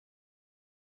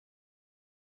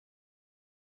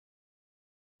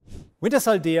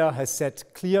Wintershall Dea has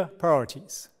set clear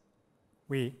priorities.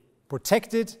 We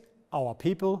protected our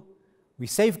people, we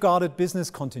safeguarded business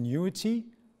continuity,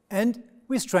 and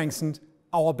we strengthened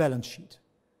our balance sheet.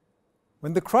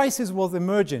 When the crisis was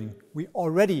emerging, we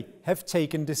already have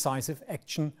taken decisive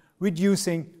action,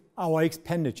 reducing our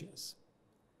expenditures.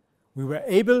 We were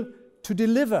able to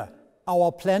deliver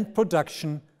our planned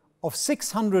production of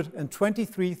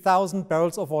 623,000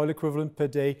 barrels of oil equivalent per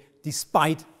day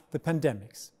despite the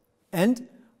pandemics. And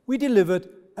we delivered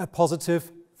a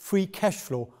positive free cash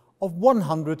flow of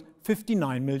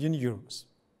 159 million euros.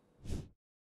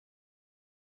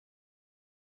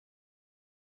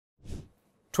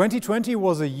 "2020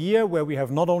 was a year where we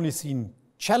have not only seen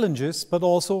challenges but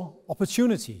also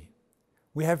opportunity.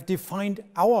 We have defined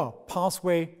our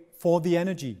pathway for the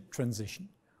energy transition.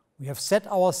 We have set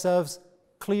ourselves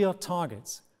clear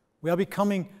targets. We are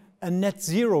becoming a net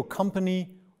zero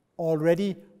company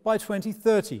already by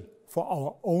 2030 for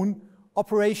our own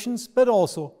operations, but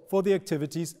also for the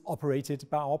activities operated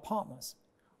by our partners.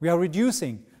 We are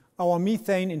reducing our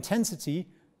methane intensity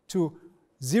to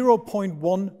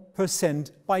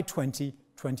 0.1% by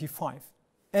 2025.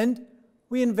 And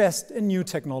we invest in new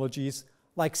technologies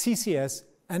like CCS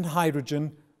and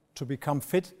hydrogen to become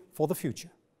fit for the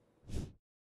future.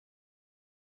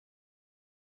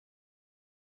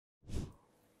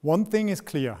 One thing is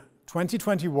clear,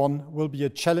 2021 will be a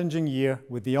challenging year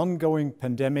with the ongoing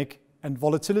pandemic and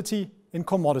volatility in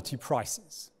commodity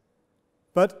prices.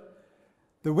 But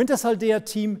the Wintershall Dea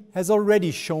team has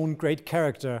already shown great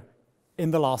character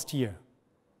in the last year.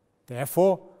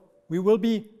 Therefore, we will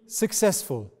be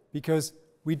successful because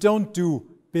we don't do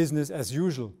business as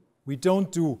usual. We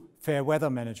don't do fair weather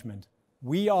management.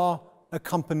 We are a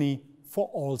company for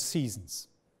all seasons.